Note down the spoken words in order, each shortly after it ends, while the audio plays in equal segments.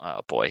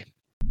Oh boy.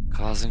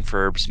 Causing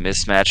Ferb's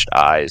mismatched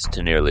eyes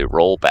to nearly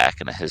roll back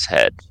into his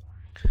head.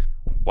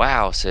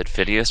 Wow, said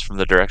Phineas from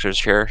the director's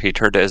chair. He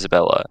turned to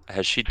Isabella.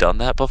 Has she done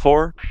that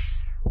before?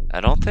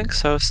 I don't think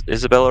so,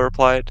 Isabella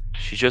replied.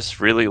 She just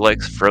really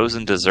likes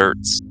frozen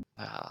desserts.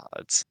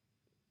 It's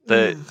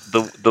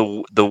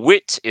the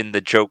wit in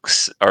the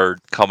jokes are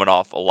coming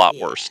off a lot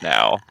worse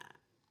now.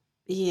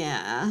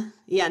 Yeah.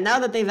 Yeah, now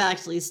that they've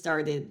actually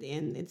started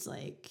and it's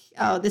like,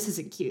 oh, this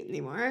isn't cute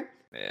anymore.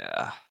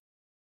 Yeah.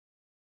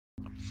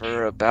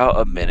 For about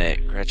a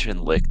minute,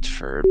 Gretchen licked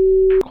Ferb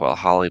while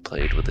Holly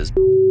played with his.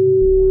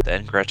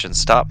 Then Gretchen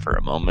stopped for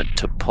a moment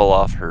to pull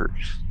off her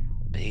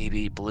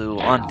baby blue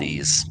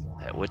undies.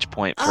 At which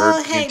point, Ferb.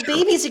 Oh, hey,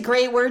 baby's a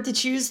great word to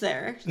choose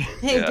there.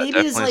 Hey, Yeah, baby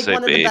is like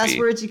one of the best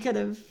words you could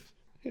have.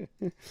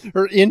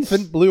 Her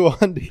infant blue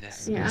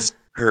undies. Yeah.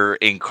 Her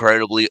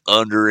incredibly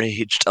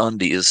underaged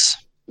undies.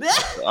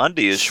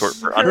 Undie is short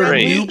for Her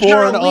underage.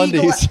 newborn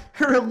undies.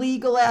 Her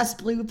illegal ass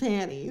blue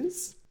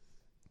panties.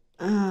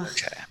 Ugh.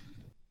 Okay.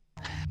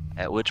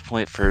 At which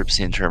point Ferb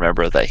seemed to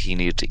remember that he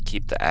needed to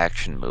keep the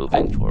action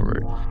moving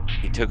forward.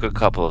 He took a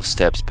couple of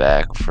steps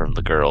back from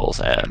the girls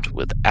and,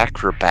 with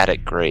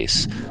acrobatic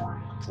grace,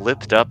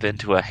 flipped up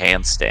into a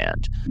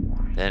handstand.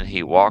 Then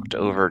he walked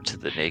over to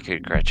the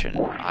naked Gretchen,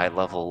 eye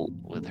level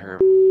with her,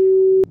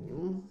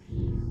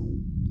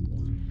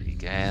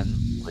 began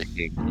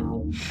licking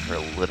her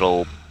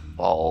little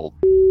ball.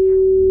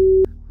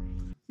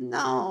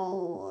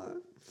 No,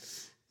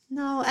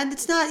 and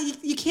it's not.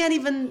 You can't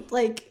even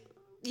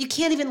you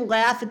can't even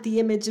laugh at the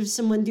image of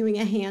someone doing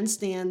a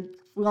handstand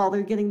while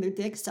they're getting their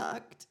dick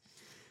sucked,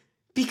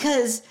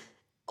 because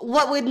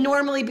what would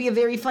normally be a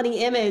very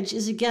funny image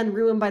is again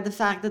ruined by the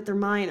fact that they're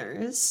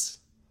minors.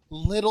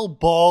 Little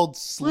bald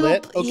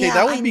slit.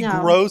 That would be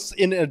gross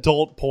in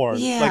adult porn.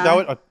 Yeah. Like that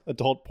would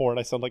adult porn.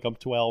 I sound like I'm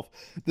 12.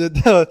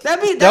 That'd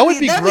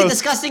be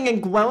disgusting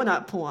and grown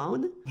up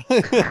porn.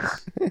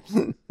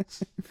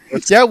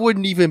 That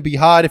wouldn't even be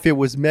hot if it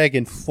was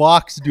Megan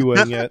Fox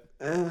doing it.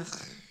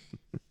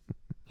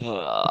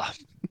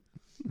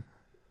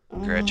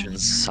 Gretchen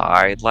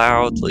sighed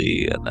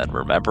loudly and then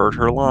remembered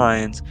her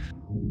lines.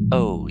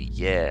 Oh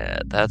yeah,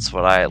 that's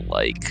what I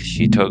like.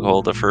 She took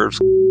hold of Ferb's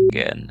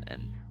again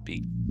and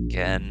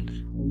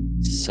began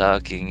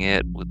sucking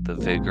it with the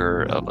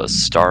vigor of a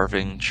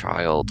starving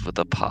child with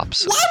a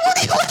popsicle. Why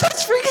would you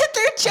just forget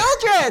their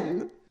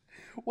children?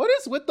 What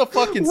is with the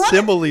fucking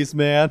similes,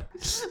 man?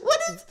 What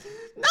is,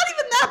 not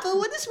even that, but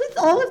what is with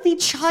all of the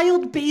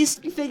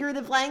child-based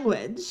figurative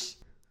language?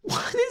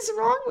 What is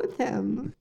wrong with him?